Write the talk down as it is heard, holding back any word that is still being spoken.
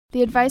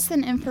The advice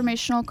and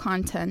informational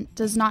content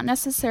does not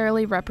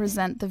necessarily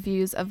represent the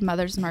views of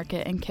Mother's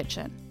Market and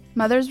Kitchen.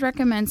 Mother's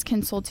recommends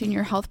consulting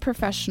your health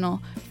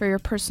professional for your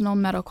personal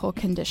medical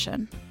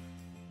condition.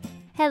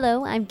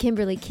 Hello, I'm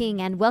Kimberly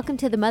King, and welcome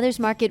to the Mother's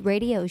Market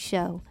Radio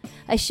Show,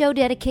 a show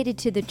dedicated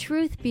to the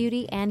truth,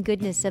 beauty, and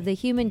goodness of the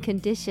human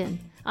condition.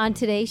 On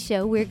today's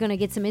show, we're going to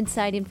get some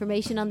inside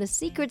information on the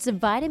secrets of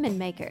vitamin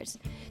makers,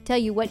 tell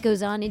you what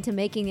goes on into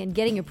making and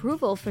getting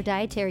approval for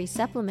dietary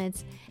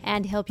supplements,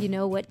 and help you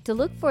know what to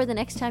look for the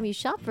next time you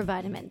shop for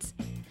vitamins.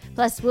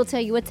 Plus, we'll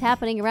tell you what's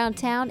happening around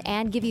town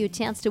and give you a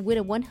chance to win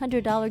a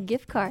 $100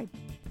 gift card.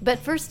 But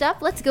first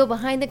up, let's go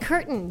behind the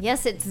curtain.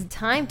 Yes, it's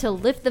time to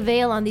lift the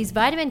veil on these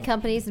vitamin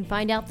companies and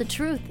find out the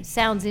truth.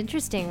 Sounds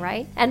interesting,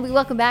 right? And we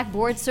welcome back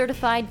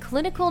board-certified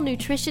clinical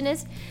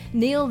nutritionist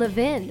Neil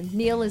Levin.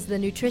 Neil is the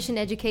nutrition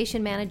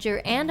education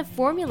manager and a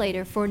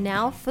formulator for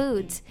Now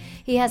Foods.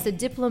 He has a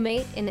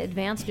diplomate in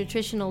advanced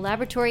nutritional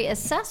laboratory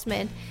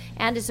assessment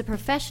and is a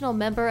professional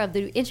member of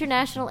the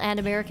International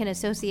and American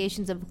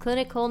Associations of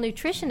Clinical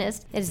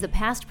Nutritionists. It is the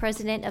past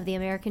president of the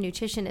American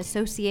Nutrition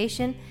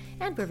Association,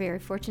 and we're very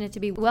fortunate to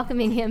be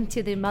welcoming him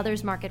to the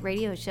Mother's Market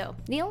Radio Show.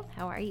 Neil,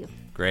 how are you?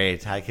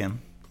 Great. Hi,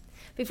 Kim.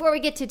 Before we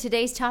get to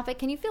today's topic,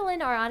 can you fill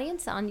in our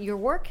audience on your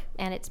work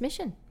and its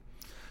mission?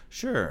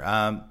 Sure.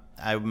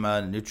 I'm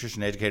a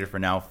nutrition educator for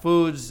Now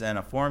Foods and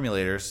a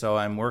formulator, so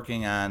I'm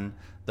working on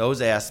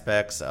those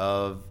aspects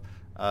of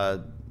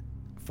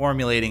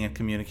formulating and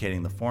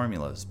communicating the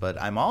formulas.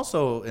 But I'm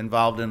also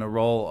involved in a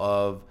role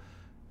of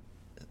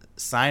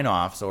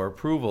sign-offs or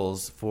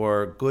approvals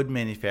for good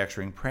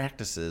manufacturing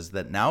practices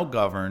that now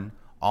govern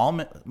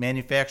all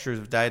manufacturers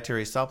of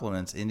dietary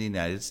supplements in the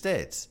United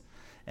States.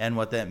 And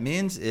what that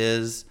means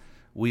is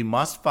we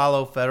must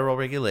follow federal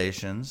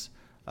regulations,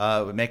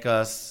 make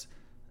us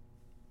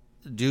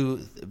do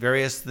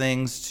various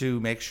things to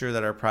make sure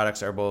that our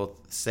products are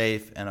both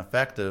safe and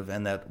effective,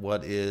 and that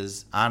what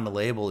is on the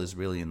label is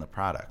really in the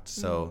product.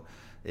 So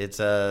it's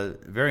a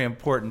very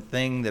important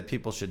thing that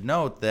people should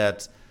note,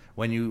 that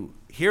when you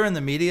hear in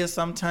the media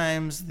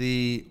sometimes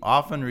the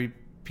often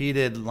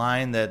repeated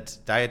line that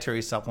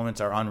dietary supplements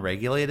are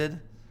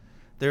unregulated,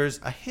 there's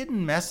a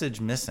hidden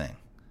message missing.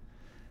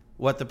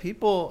 What the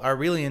people are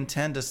really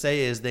intend to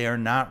say is they are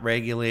not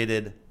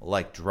regulated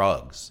like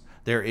drugs.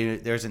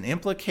 There's an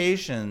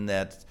implication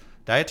that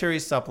dietary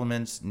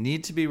supplements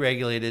need to be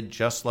regulated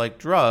just like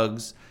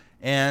drugs,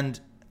 and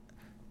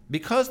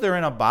because they're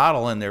in a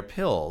bottle and they're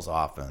pills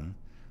often,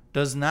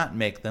 does not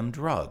make them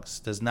drugs,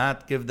 does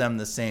not give them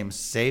the same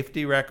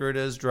safety record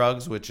as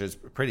drugs, which is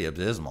pretty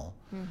abysmal.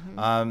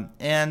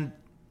 And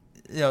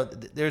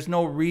there's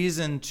no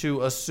reason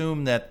to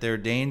assume that they're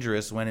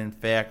dangerous when, in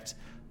fact,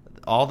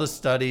 all the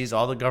studies,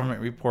 all the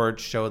government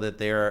reports show that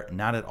they are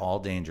not at all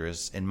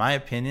dangerous. In my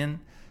opinion,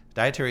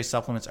 dietary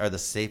supplements are the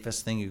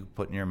safest thing you can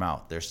put in your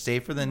mouth. They're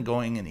safer than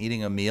going and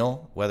eating a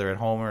meal, whether at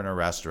home or in a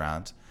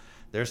restaurant.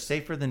 They're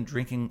safer than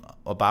drinking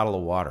a bottle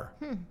of water.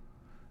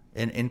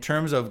 In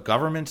terms of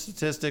government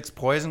statistics,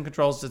 poison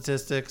control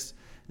statistics,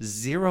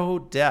 0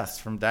 deaths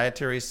from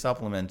dietary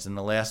supplements in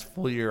the last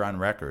full year on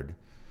record,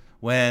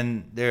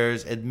 when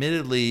there's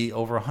admittedly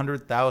over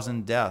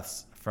 100,000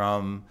 deaths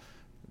from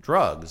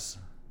drugs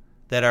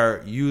that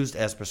are used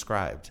as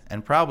prescribed,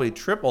 and probably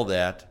triple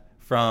that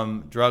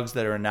from drugs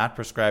that are not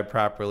prescribed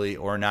properly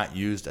or not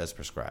used as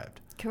prescribed.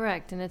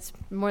 Correct, and it's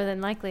more than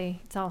likely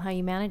it's all how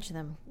you manage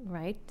them,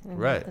 right? And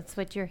right. That's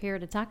what you're here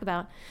to talk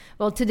about.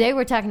 Well, today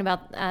we're talking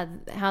about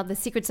how the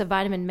secrets of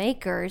vitamin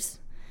makers,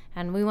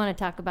 and we want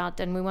to talk about,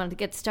 and we wanted to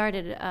get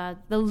started,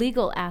 the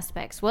legal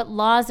aspects. What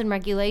laws and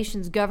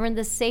regulations govern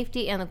the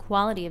safety and the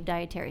quality of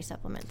dietary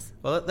supplements?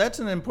 Well, that's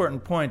an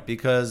important point,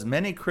 because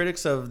many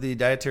critics of the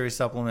dietary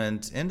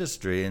supplement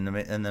industry and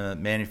the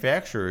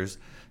manufacturers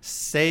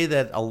say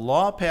that a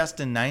law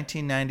passed in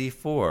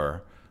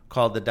 1994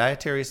 called the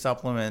Dietary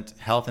Supplement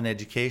Health and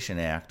Education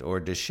Act,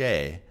 or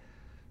DSHEA,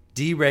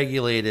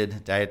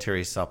 deregulated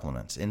dietary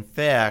supplements. In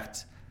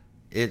fact,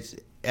 it's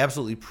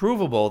absolutely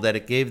provable that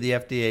it gave the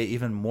FDA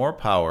even more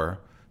power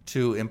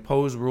to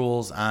impose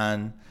rules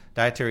on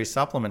dietary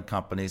supplement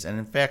companies. And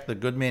in fact, the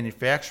good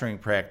manufacturing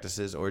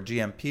practices, or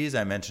GMPs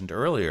I mentioned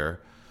earlier,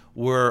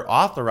 were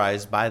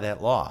authorized by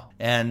that law.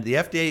 And the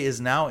FDA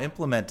has now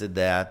implemented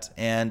that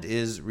and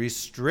is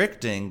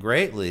restricting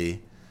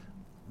greatly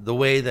the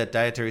way that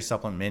dietary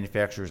supplement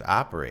manufacturers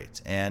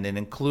operate. And it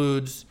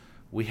includes,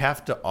 we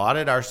have to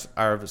audit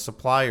our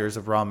suppliers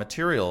of raw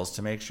materials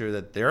to make sure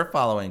that they're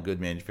following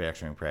good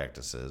manufacturing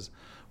practices.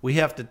 We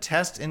have to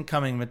test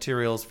incoming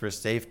materials for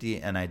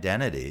safety and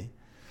identity.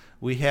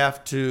 We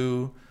have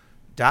to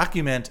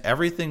document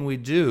everything we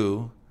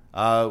do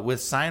with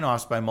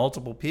sign-offs by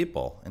multiple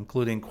people,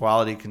 including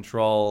quality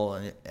control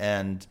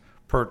and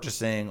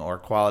purchasing, or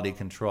quality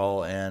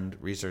control and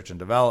research and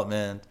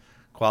development,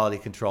 quality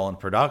control and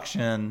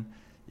production.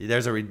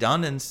 There's a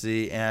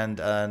redundancy and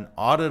an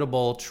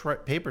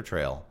auditable paper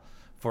trail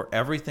for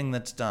everything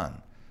that's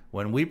done.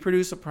 When we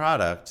produce a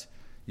product,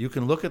 you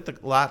can look at the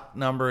lot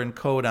number and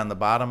code on the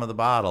bottom of the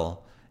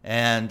bottle,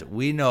 and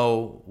we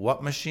know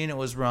what machine it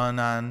was run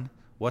on,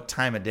 what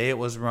time of day it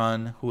was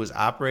run, who was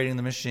operating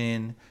the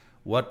machine,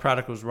 what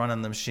product was run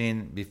on the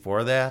machine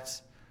before that,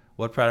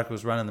 what product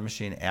was run on the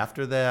machine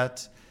after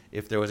that,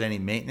 if there was any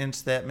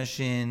maintenance to that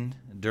machine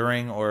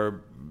during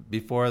or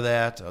before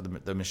that, or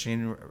the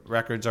machine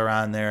records are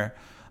on there,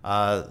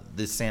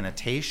 the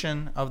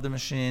sanitation of the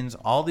machines,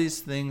 all these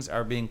things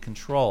are being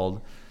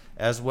controlled,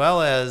 as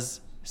well as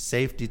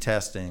safety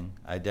testing,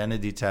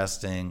 identity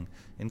testing,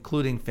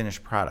 including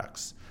finished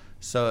products.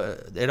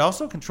 So it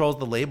also controls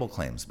the label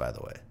claims, by the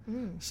way.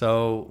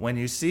 So when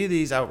you see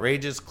these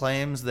outrageous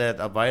claims that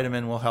a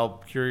vitamin will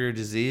help cure your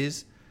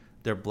disease,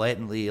 they're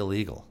blatantly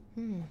illegal.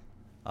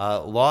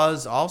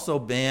 Laws also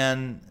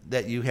ban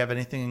that you have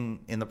anything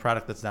in the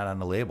product that's not on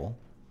the label.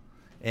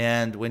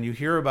 And when you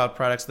hear about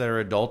products that are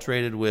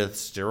adulterated with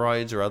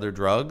steroids or other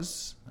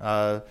drugs,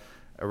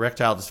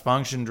 erectile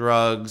dysfunction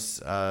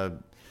drugs are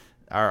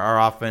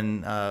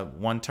often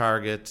one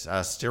target.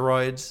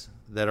 Steroids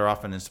that are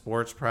often in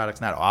sports products,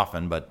 not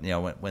often, but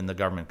when the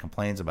government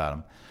complains about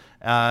them,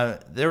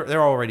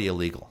 they're already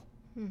illegal.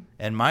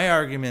 And my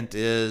argument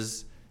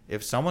is,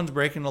 if someone's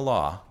breaking the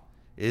law,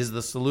 is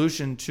the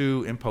solution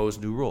to impose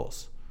new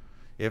rules.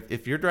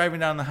 If you're driving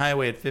down the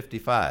highway at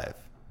 55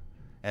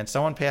 and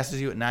someone passes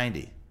you at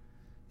 90,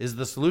 is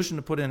the solution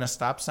to put in a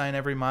stop sign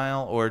every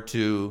mile or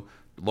to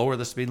lower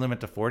the speed limit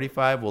to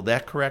 45? Will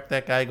that correct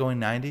that guy going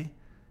 90?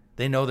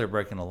 They know they're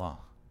breaking the law.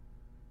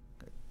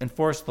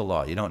 Enforce the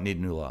law. You don't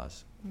need new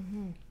laws.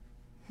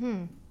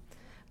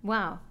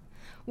 Wow.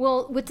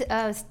 Well, what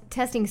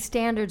testing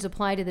standards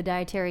apply to the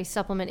dietary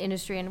supplement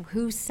industry, and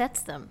who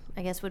sets them,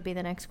 I guess would be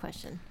the next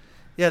question.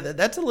 Yeah,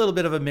 that's a little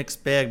bit of a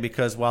mixed bag,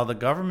 because while the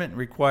government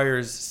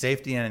requires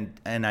safety and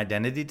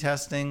identity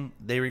testing,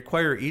 they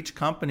require each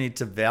company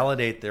to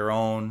validate their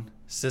own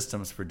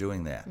systems for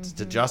doing that,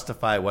 to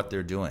justify what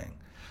they're doing.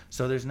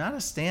 So there's not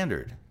a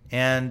standard.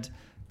 And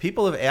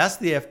people have asked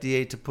the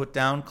FDA to put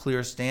down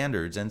clear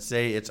standards and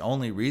say it's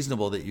only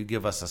reasonable that you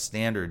give us a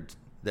standard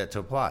that to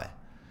apply.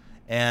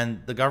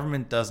 And the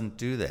government doesn't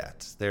do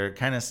that. They're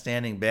kind of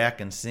standing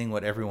back and seeing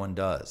what everyone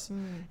does.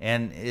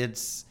 And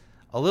it's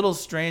a little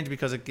strange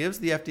because it gives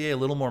the FDA a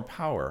little more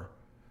power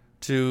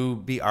to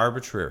be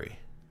arbitrary.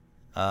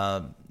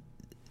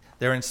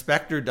 Their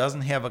inspector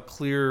doesn't have a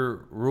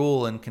clear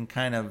rule and can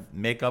kind of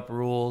make up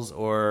rules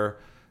or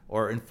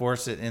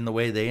enforce it in the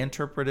way they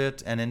interpret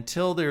it. And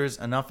until there's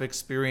enough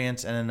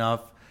experience and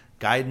enough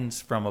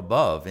guidance from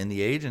above in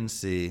the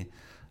agency,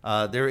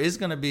 there is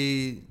going to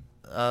be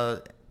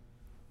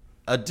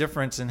a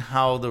difference in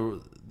how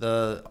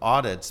the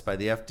audits by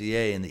the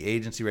FDA and the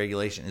agency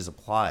regulation is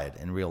applied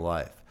in real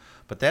life.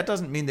 But that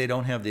doesn't mean they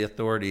don't have the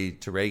authority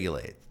to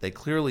regulate. They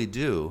clearly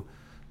do.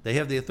 They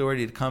have the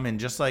authority to come in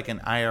just like an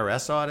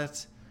IRS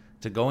audit,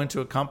 to go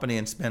into a company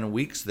and spend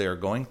weeks there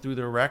going through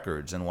their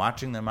records and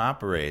watching them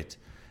operate.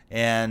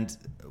 And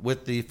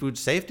with the food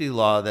safety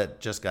law that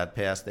just got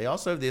passed, they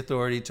also have the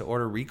authority to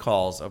order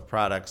recalls of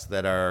products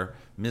that are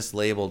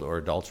mislabeled or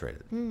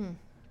adulterated.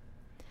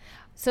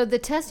 So the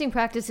testing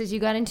practices, you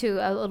got into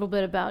a little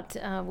bit about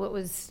what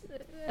was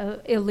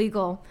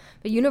illegal,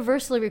 but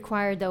universally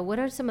required, though. What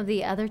are some of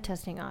the other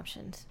testing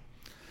options?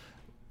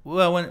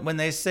 Well, when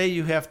they say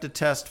you have to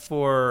test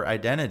for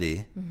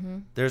identity,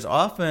 there's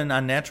often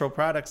on natural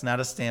products not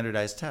a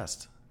standardized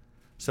test.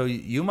 So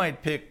you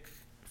might pick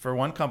for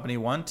one company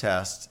one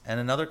test, and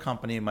another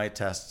company might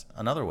test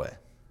another way.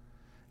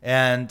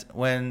 And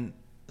when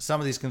some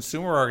of these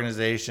consumer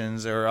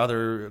organizations or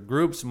other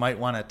groups might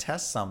want to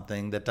test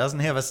something that doesn't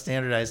have a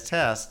standardized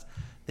test,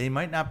 they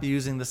might not be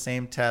using the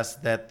same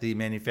test that the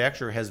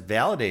manufacturer has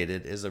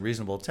validated as a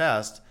reasonable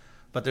test,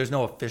 but there's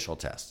no official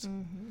test.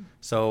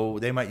 So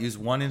they might use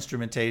one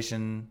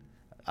instrumentation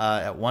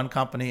at one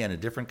company and a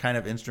different kind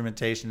of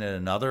instrumentation at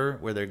another,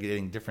 where they're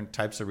getting different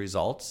types of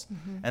results.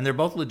 And they're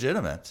both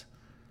legitimate.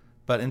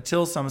 But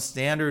until some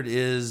standard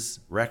is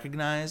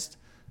recognized,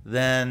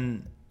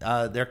 then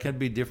there can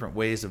be different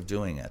ways of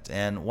doing it.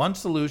 And one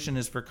solution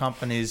is for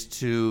companies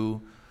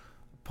to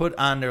put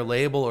on their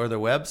label or their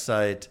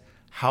website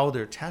how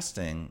they're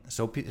testing,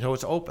 so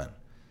it's open.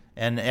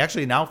 And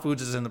actually now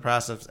Foods is in the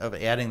process of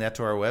adding that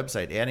to our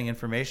website, adding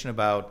information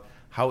about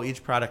how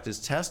each product is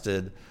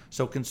tested,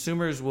 so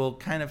consumers will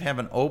kind of have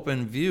an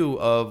open view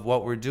of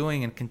what we're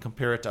doing and can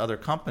compare it to other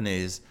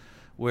companies,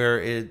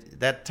 where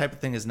that type of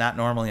thing is not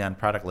normally on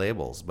product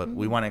labels. But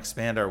we want to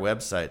expand our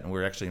website, and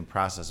we're actually in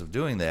process of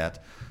doing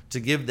that,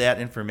 to give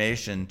that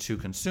information to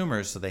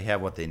consumers so they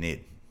have what they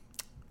need.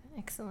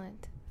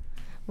 Excellent.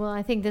 Well,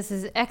 I think this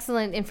is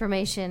excellent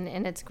information,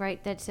 and it's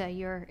great that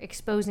you're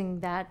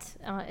exposing that,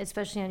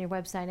 especially on your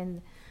website.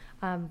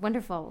 And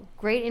wonderful.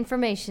 Great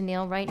information,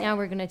 Neil. Right now,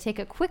 we're going to take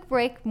a quick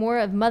break. More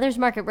of Mother's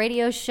Market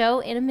Radio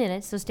show in a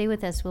minute, so stay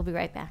with us. We'll be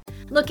right back.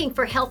 Looking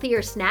for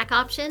healthier snack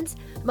options?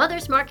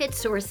 Mother's Market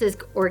sources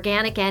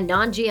organic and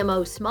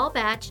non-GMO small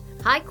batch,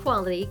 high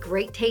quality,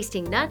 great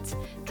tasting nuts,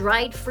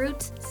 dried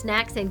fruits,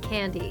 snacks, and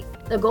candy.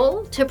 The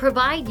goal? To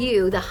provide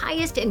you the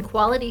highest in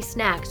quality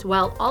snacks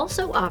while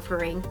also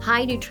offering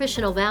high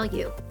nutritional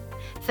value.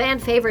 Fan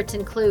favorites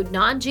include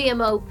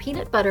non-GMO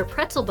peanut butter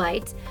pretzel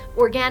bites,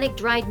 organic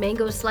dried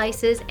mango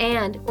slices,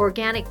 and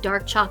organic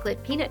dark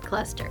chocolate peanut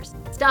clusters.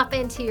 Stop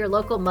into your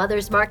local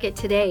Mother's Market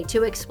today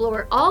to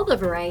explore all the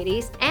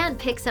varieties and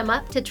pick some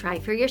up to try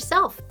for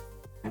yourself.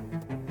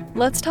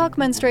 Let's talk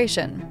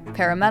menstruation,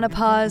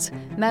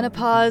 perimenopause,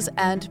 menopause,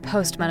 and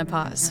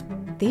postmenopause.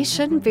 These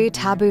shouldn't be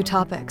taboo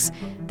topics.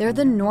 They're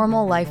the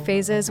normal life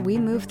phases we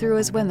move through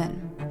as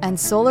women. And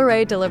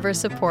Solaray delivers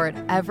support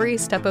every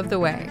step of the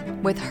way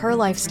with her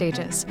life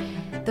stages.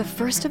 The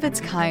first of its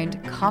kind,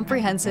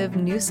 comprehensive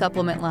new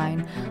supplement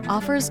line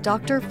offers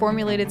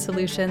doctor-formulated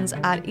solutions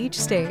at each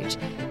stage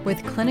with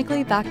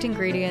clinically backed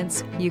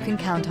ingredients you can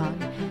count on.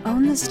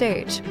 Own the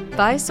stage.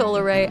 Buy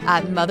Solaray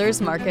at Mother's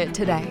Market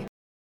today.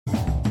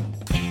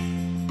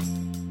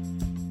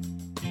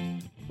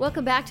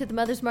 Welcome back to the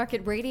Mother's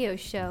Market Radio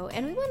Show,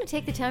 and we want to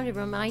take the time to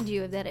remind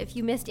you that if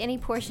you missed any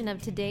portion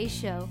of today's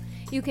show,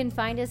 you can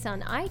find us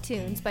on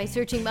iTunes by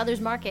searching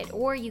Mother's Market,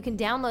 or you can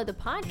download the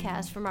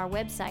podcast from our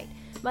website,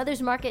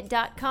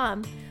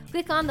 mothersmarket.com.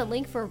 Click on the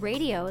link for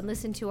radio and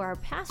listen to our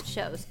past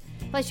shows.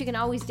 Plus, you can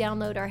always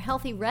download our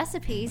healthy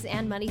recipes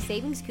and money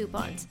savings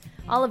coupons,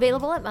 all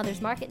available at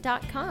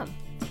mothersmarket.com.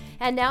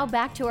 And now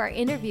back to our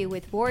interview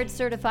with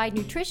board-certified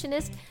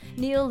nutritionist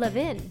Neil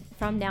Levin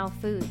from Now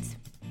Foods.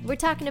 We're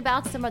talking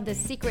about some of the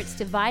secrets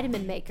to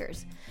vitamin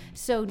makers.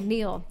 So,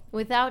 Neil,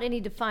 without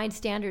any defined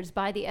standards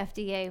by the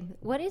FDA,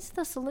 what is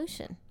the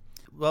solution?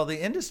 Well, the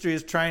industry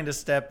is trying to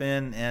step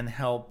in and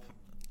help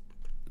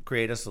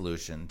create a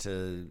solution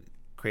to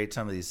create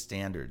some of these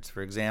standards.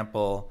 For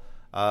example,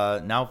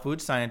 now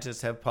food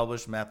scientists have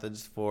published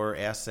methods for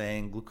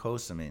assaying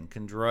glucosamine,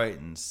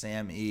 chondroitin,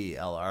 SAMe,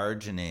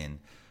 L-arginine.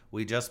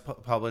 We just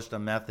published a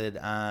method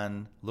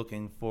on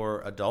looking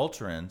for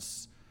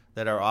adulterants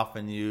that are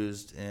often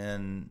used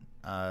in,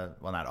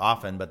 well, not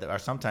often, but that are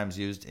sometimes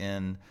used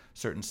in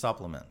certain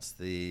supplements,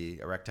 the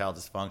erectile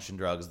dysfunction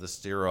drugs, the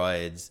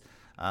steroids,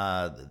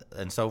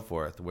 and so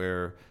forth,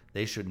 where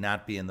they should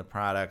not be in the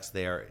products.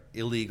 They are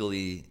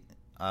illegally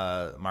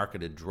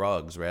marketed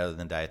drugs rather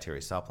than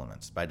dietary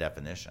supplements by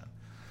definition.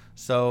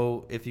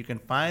 So if you can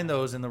find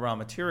those in the raw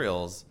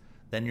materials,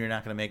 then you're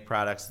not going to make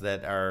products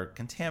that are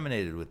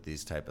contaminated with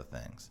these type of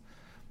things.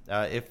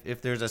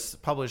 If there's a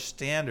published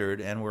standard,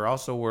 and we're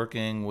also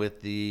working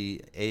with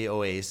the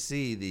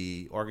AOAC,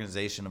 the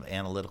Organization of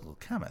Analytical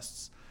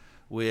Chemists,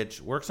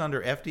 which works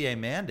under FDA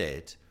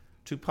mandate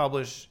to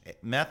publish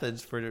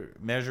methods for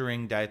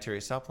measuring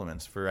dietary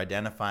supplements, for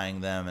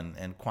identifying them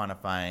and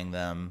quantifying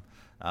them,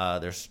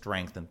 their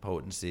strength and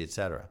potency,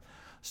 etc.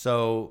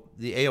 So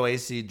the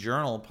AOAC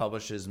journal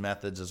publishes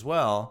methods as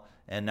well,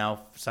 and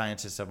now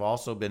scientists have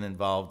also been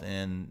involved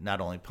in not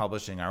only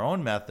publishing our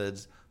own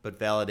methods, but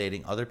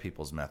validating other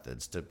people's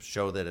methods to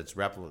show that it's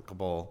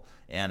replicable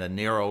and a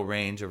narrow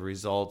range of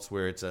results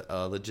where it's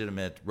a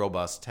legitimate,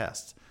 robust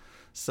test.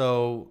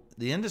 So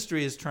the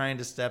industry is trying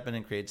to step in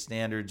and create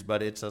standards,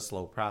 but it's a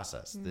slow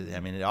process. I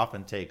mean, it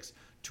often takes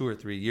 2 or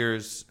 3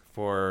 years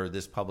for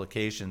this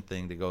publication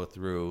thing to go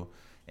through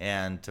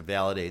and to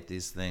validate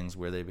these things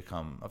where they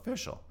become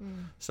official.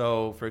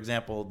 So, for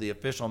example, the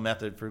official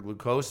method for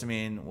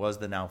glucosamine was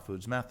the Now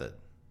Foods method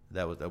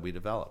that we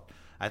developed.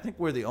 I think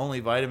we're the only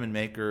vitamin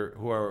maker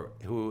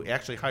who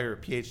actually hire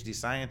PhD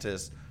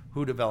scientists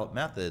who develop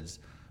methods.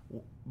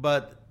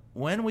 But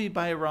when we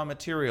buy a raw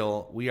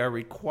material, we are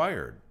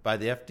required by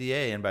the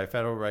FDA and by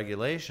federal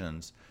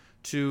regulations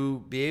to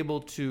be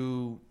able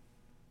to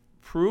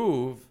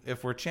prove,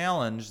 if we're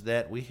challenged,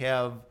 that we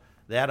have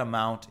that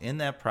amount in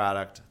that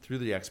product through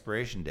the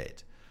expiration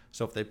date.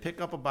 So if they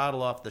pick up a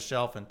bottle off the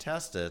shelf and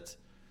test it,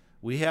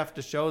 we have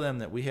to show them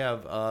that we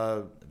have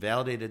a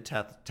validated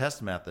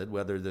test method,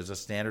 whether there's a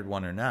standard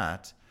one or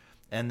not,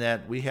 and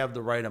that we have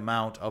the right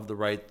amount of the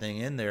right thing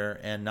in there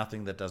and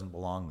nothing that doesn't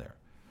belong there.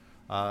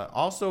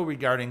 Also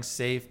regarding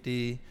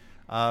safety,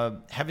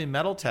 heavy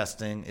metal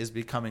testing is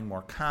becoming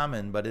more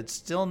common, but it's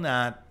still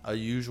not a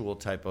usual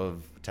type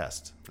of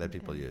test that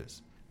people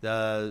use.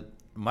 The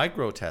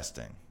micro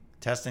testing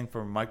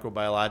for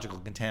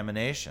microbiological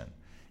contamination,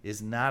 is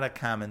not a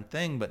common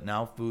thing, but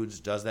Now Foods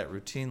does that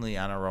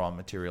routinely on our raw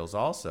materials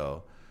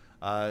also.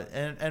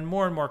 And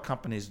more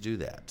companies do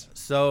that.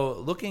 So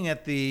looking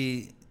at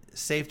the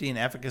safety and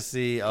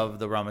efficacy of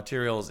the raw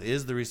materials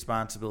is the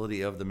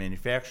responsibility of the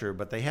manufacturer,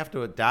 but they have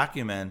to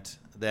document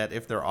that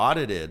if they're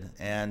audited,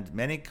 and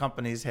many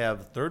companies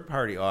have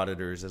third-party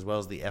auditors as well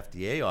as the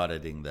FDA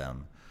auditing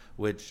them,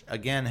 which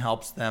again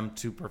helps them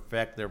to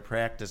perfect their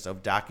practice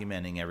of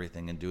documenting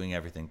everything and doing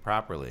everything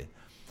properly,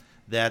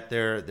 that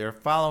they're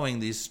following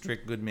these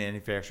strict good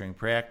manufacturing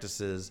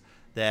practices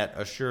that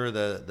assure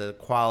the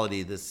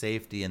quality, the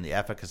safety, and the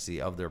efficacy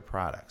of their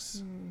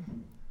products.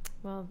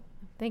 Well,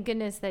 thank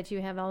goodness that you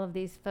have all of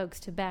these folks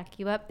to back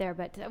you up there.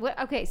 But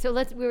okay, so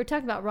we were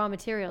talking about raw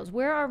materials.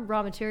 Where are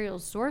raw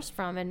materials sourced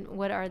from, and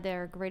what are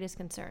their greatest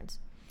concerns?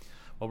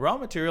 Well, raw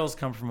materials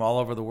come from all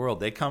over the world.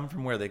 They come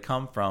from where they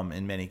come from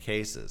in many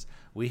cases.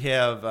 We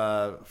have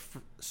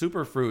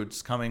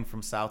superfruits coming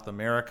from South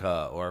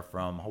America or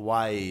from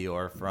Hawaii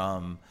or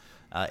from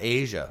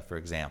Asia, for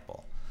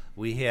example.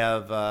 We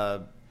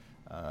have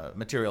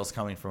materials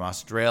coming from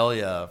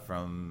Australia,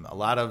 from a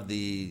lot of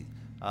the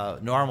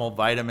normal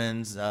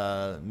vitamins,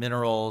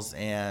 minerals,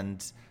 and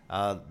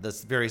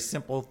the very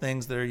simple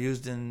things that are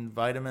used in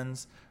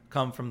vitamins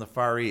come from the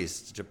Far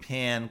East.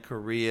 Japan,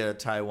 Korea,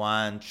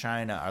 Taiwan,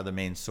 China are the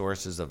main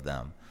sources of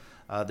them.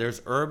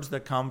 There's herbs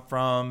that come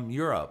from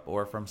Europe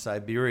or from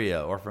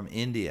Siberia or from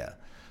India.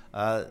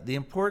 The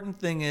important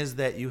thing is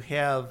that you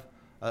have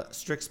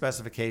strict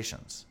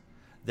specifications,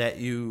 that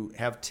you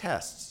have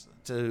tests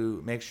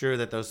to make sure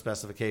that those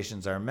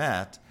specifications are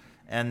met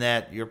and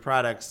that your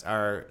products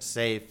are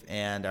safe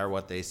and are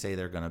what they say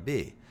they're going to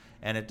be.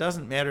 And it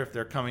doesn't matter if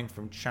they're coming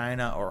from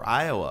China or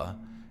Iowa.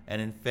 And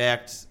in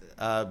fact,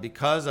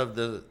 because of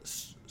the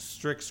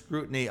strict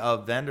scrutiny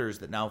of vendors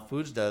that Now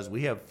Foods does,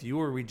 we have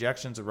fewer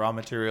rejections of raw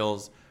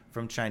materials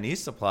from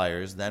Chinese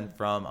suppliers than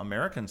from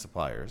American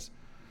suppliers.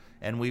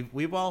 And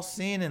we've all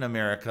seen in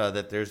America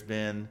that there's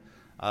been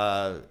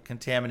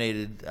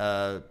contaminated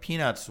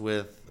peanuts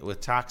with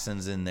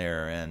toxins in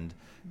there and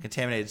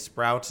contaminated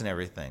sprouts and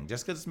everything.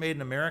 Just because it's made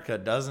in America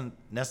doesn't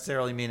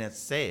necessarily mean it's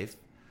safe.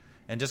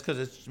 And just because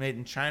it's made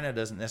in China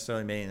doesn't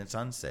necessarily mean it's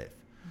unsafe.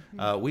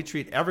 Mm-hmm. We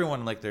treat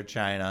everyone like they're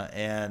China,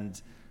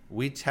 and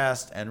we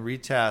test and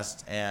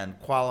retest and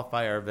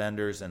qualify our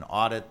vendors and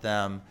audit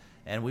them.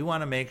 And we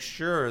want to make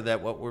sure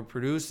that what we're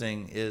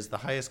producing is the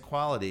highest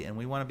quality, and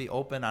we want to be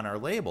open on our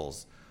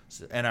labels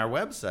and our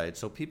website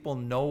so people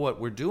know what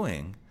we're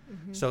doing,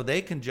 so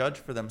they can judge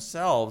for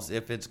themselves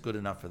if it's good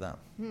enough for them.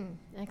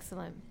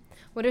 Excellent.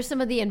 What are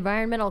some of the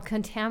environmental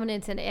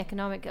contaminants and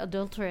economic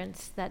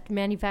adulterants that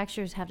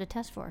manufacturers have to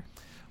test for?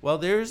 Well,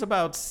 there's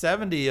about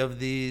 70 of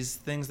these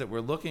things that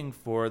we're looking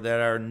for that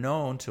are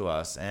known to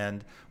us.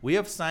 And we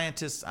have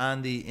scientists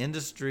on the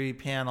industry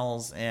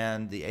panels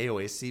and the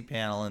AOAC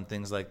panel and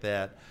things like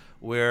that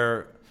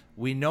where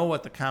we know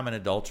what the common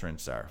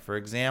adulterants are. For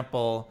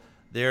example,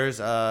 there's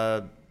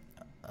an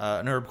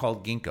herb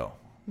called ginkgo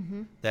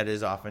that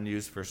is often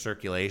used for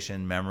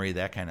circulation, memory,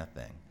 that kind of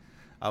thing.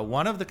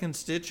 One of the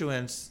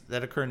constituents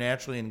that occur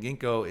naturally in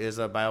ginkgo is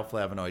a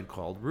bioflavonoid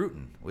called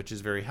rutin, which is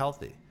very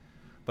healthy.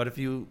 But if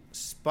you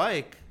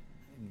spike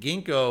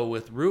ginkgo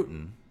with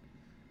rutin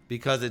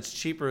because it's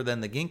cheaper than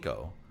the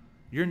ginkgo,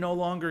 you're no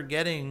longer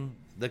getting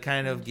the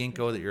kind of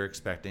ginkgo that you're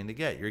expecting to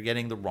get. You're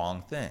getting the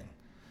wrong thing.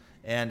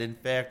 And in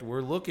fact,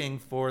 we're looking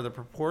for the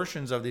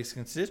proportions of these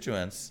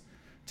constituents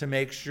to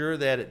make sure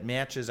that it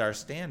matches our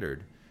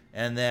standard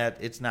and that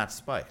it's not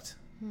spiked.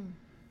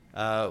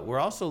 We're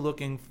also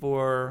looking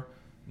for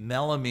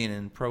melamine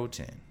in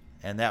protein.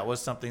 And that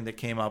was something that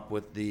came up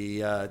with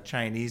the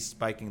Chinese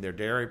spiking their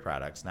dairy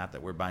products. Not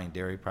that we're buying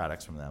dairy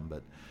products from them,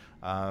 but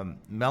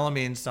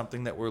melamine is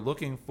something that we're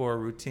looking for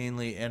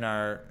routinely in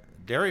our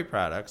dairy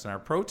products and our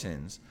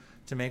proteins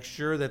to make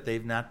sure that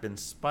they've not been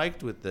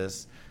spiked with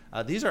this.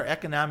 These are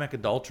economic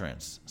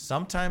adulterants.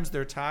 Sometimes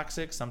they're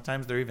toxic,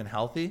 sometimes they're even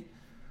healthy.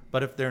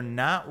 But if they're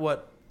not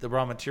what the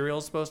raw material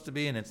is supposed to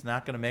be and it's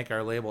not going to make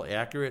our label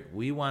accurate,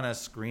 we want to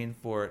screen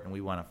for it and we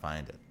want to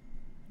find it.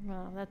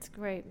 Well, that's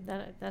great.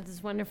 That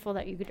is wonderful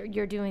that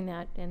you're doing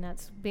that, and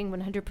that's being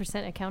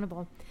 100%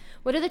 accountable.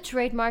 What are the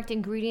trademarked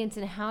ingredients,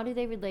 and how do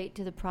they relate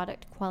to the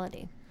product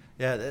quality?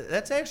 Yeah,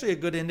 that's actually a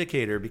good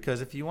indicator, because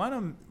if you want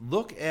to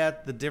look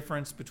at the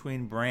difference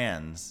between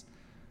brands,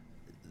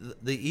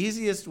 the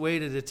easiest way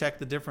to detect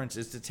the difference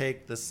is to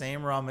take the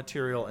same raw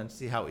material and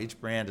see how each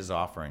brand is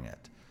offering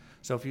it.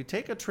 So if you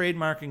take a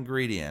trademark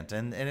ingredient,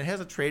 and it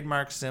has a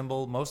trademark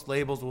symbol, most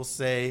labels will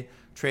say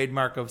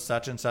trademark of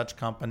such and such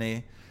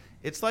company.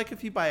 It's like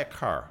if you buy a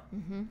car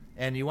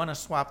and you want to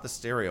swap the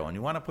stereo and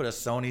you want to put a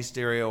Sony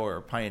stereo or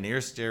a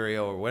Pioneer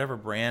stereo or whatever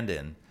brand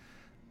in,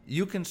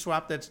 you can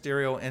swap that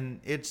stereo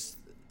and it's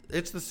the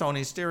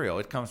Sony stereo.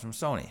 It comes from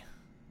Sony.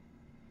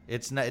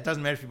 It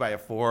doesn't matter if you buy a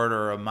Ford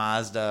or a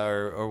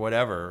Mazda or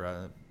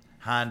whatever,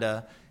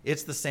 Honda.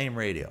 It's the same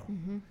radio.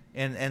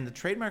 And the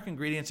trademark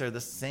ingredients are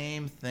the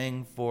same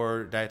thing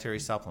for dietary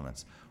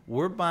supplements.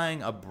 We're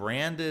buying a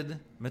branded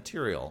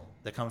material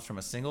that comes from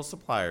a single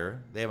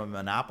supplier. They have a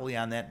monopoly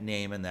on that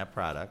name and that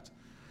product.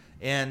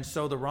 And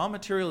so the raw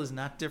material is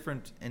not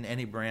different in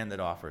any brand that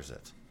offers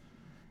it.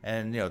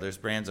 And, there's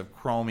brands of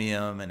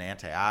chromium and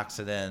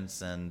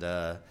antioxidants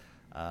and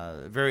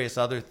various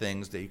other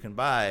things that you can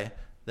buy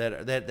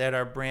that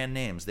are brand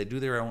names. They do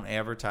their own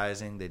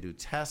advertising. They do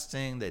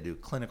testing. They do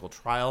clinical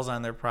trials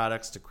on their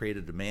products to create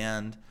a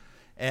demand.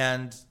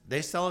 And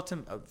they sell it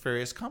to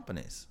various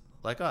companies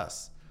like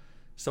us.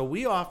 So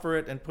we offer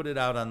it and put it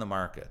out on the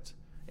market.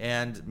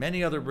 And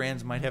many other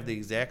brands might have the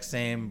exact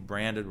same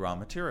branded raw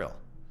material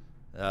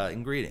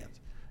ingredient.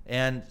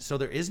 And so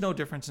there is no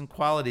difference in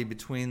quality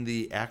between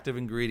the active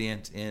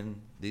ingredient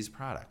in these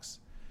products.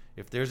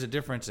 If there's a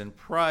difference in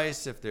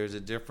price, if there's a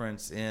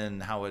difference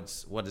in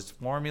what it's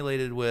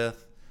formulated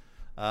with,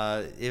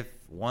 if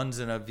one's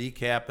in a V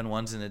cap and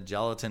one's in a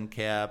gelatin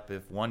cap,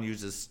 if one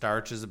uses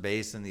starch as a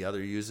base and the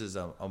other uses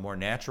a more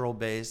natural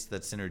base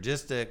that's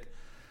synergistic,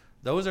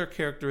 those are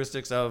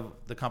characteristics of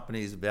the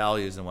company's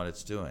values and what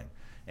it's doing.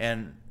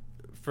 And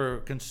for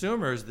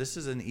consumers, this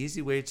is an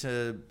easy way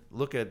to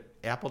look at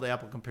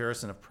apple-to-apple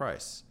comparison of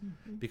price.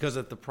 Because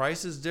if the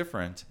price is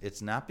different,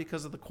 it's not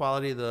because of the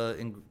quality of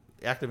the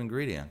active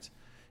ingredient.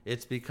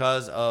 It's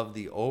because of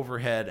the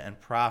overhead and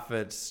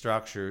profit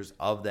structures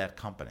of that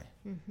company.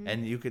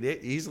 And you could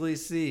easily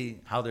see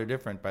how they're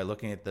different by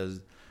looking at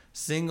those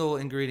single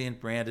ingredient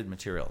branded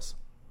materials.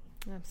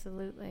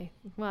 Absolutely.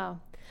 Wow.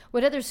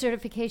 What other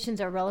certifications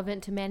are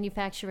relevant to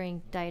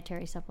manufacturing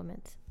dietary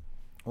supplements?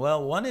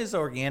 Well, one is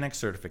organic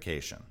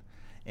certification.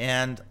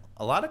 And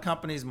a lot of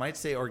companies might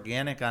say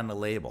organic on the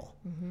label.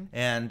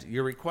 And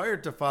you're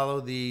required to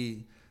follow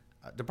the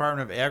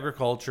Department of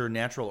Agriculture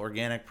Natural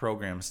Organic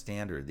Program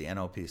standard, the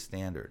NOP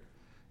standard,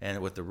 and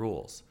with the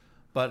rules.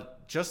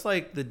 But just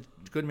like the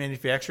good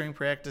manufacturing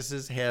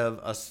practices have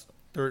a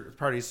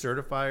third-party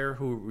certifier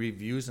who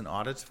reviews and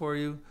audits for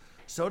you,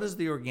 so does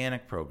the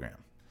organic program.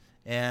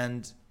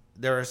 And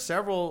there are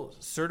several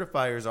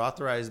certifiers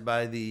authorized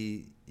by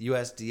the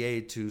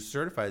USDA to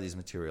certify these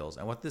materials.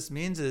 And what this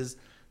means is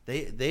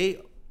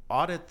they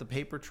audit the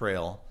paper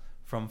trail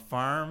from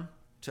farm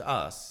to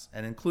us,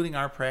 and including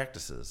our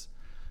practices,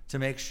 to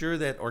make sure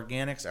that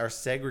organics are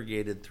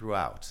segregated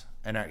throughout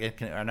and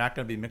are not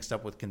going to be mixed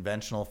up with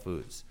conventional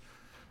foods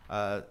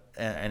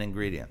and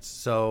ingredients.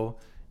 So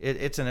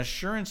it's an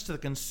assurance to the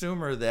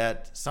consumer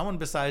that someone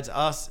besides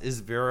us is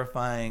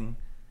verifying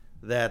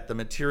that the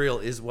material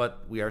is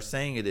what we are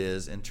saying it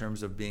is in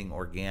terms of being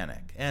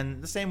organic.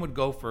 And the same would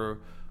go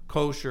for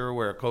kosher,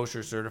 where a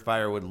kosher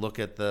certifier would look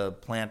at the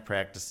plant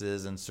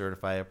practices and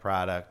certify a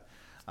product.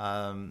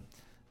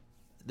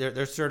 They're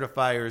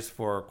certifiers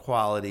for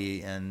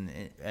quality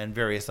and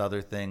various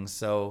other things.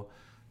 So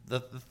the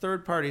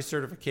third-party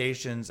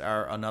certifications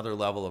are another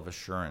level of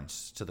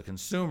assurance to the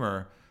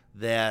consumer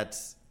that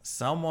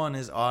someone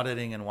is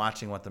auditing and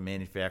watching what the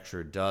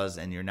manufacturer does,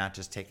 and you're not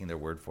just taking their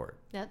word for it.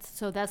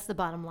 That's the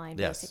bottom line,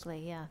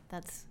 basically. Yeah,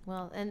 that's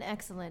and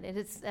excellent.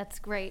 That's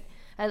great.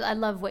 I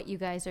love what you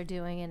guys are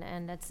doing,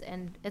 and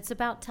it's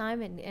about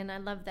time, and I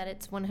love that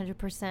it's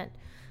 100%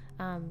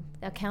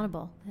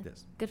 accountable.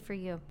 Yes. Good for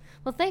you.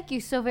 Well, thank you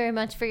so very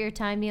much for your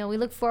time, Neil. We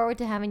look forward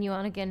to having you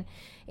on again.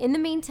 In the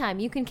meantime,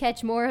 you can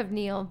catch more of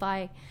Neil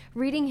by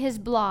reading his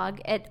blog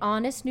at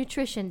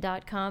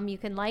honestnutrition.com. You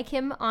can like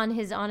him on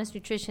his Honest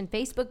Nutrition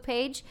Facebook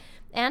page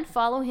and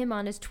follow him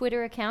on his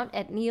Twitter account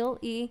at Neil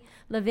E.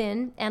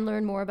 Levin, and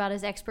learn more about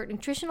his expert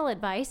nutritional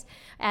advice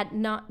at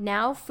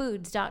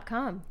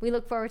nowfoods.com. We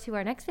look forward to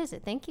our next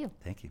visit. Thank you.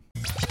 Thank you.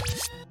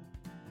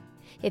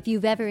 If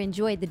you've ever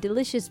enjoyed the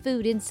delicious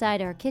food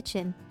inside our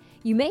kitchen,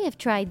 you may have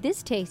tried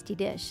this tasty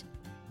dish.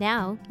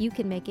 Now you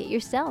can make it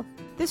yourself.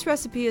 This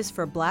recipe is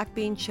for black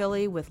bean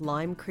chili with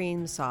lime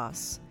cream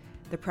sauce.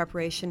 The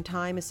preparation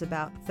time is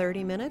about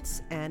 30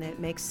 minutes and it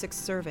makes 6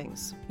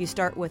 servings. You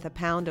start with a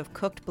pound of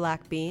cooked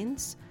black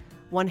beans,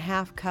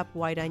 1/2 cup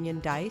white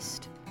onion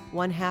diced,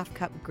 1/2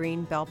 cup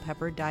green bell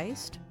pepper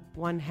diced,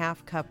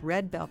 1/2 cup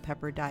red bell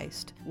pepper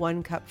diced,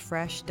 1 cup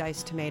fresh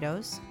diced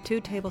tomatoes, 2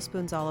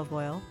 tablespoons olive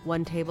oil,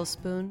 1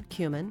 tablespoon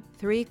cumin,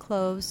 3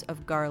 cloves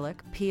of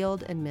garlic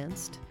peeled and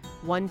minced,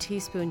 1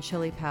 teaspoon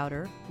chili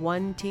powder,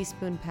 1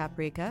 teaspoon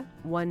paprika,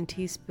 1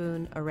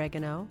 teaspoon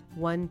oregano,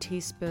 1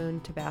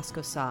 teaspoon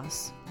Tabasco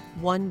sauce,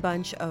 1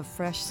 bunch of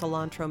fresh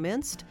cilantro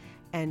minced,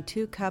 and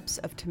 2 cups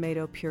of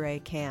tomato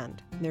puree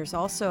canned. There's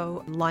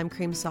also lime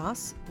cream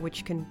sauce,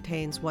 which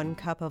contains 1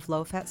 cup of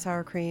low-fat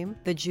sour cream,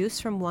 the juice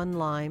from 1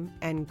 lime,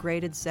 and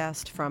grated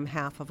zest from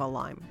half of a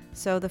lime.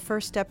 So the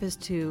first step is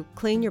to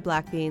clean your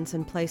black beans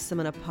and place them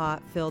in a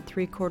pot filled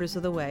 3/4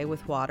 of the way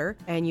with water,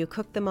 and you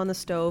cook them on the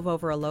stove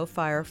over a low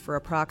fire for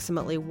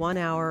approximately 1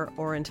 hour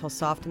or until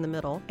soft in the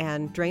middle,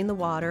 and drain the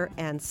water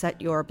and set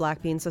your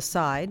black beans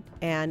aside.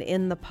 And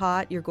in the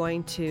pot, you're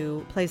going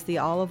to place the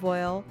olive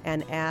oil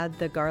and add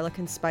the garlic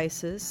and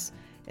spices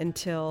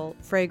until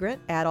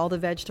fragrant. Add all the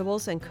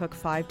vegetables and cook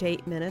 5 to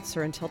 8 minutes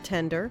or until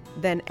tender.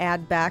 Then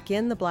add back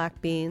in the black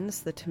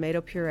beans, the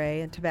tomato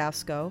puree, and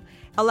Tabasco.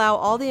 Allow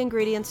all the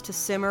ingredients to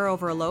simmer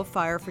over a low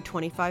fire for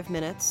 25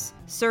 minutes.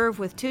 Serve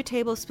with 2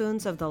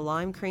 tablespoons of the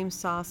lime cream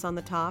sauce on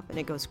the top, and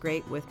it goes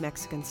great with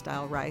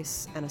Mexican-style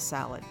rice and a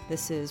salad.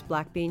 This is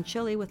black bean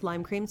chili with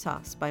lime cream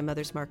sauce by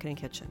Mother's Market and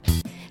Kitchen.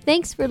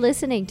 Thanks for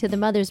listening to the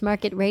Mother's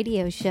Market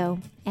radio show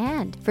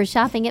and for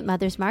shopping at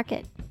Mother's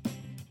Market.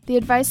 The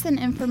advice and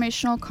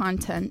informational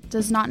content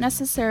does not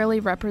necessarily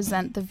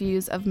represent the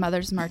views of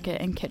Mother's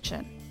Market and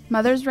Kitchen.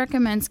 Mother's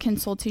recommends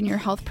consulting your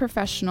health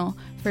professional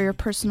for your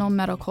personal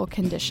medical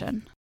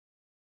condition.